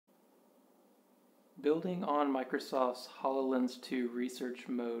Building on Microsoft's HoloLens 2 Research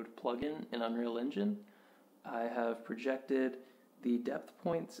Mode plugin in Unreal Engine, I have projected the depth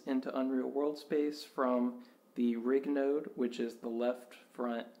points into Unreal World Space from the rig node, which is the left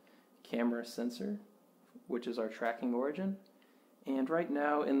front camera sensor, which is our tracking origin. And right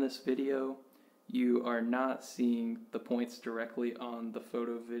now in this video, you are not seeing the points directly on the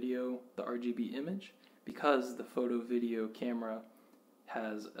photo video, the RGB image, because the photo video camera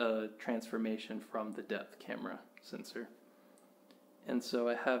has a transformation from the depth camera sensor. And so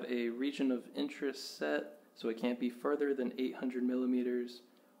I have a region of interest set, so it can't be further than 800 millimeters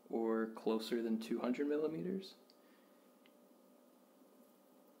or closer than 200 millimeters.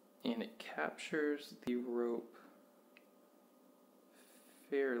 And it captures the rope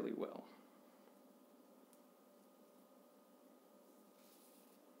fairly well.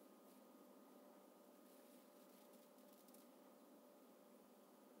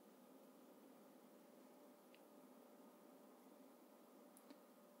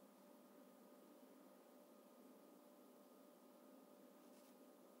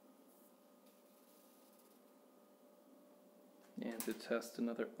 And to test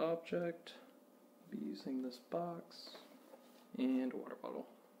another object, I'll be using this box and water bottle.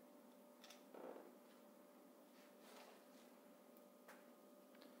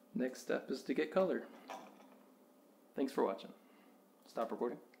 Next step is to get color. Thanks for watching. Stop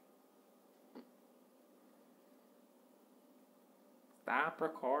recording. Stop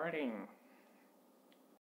recording.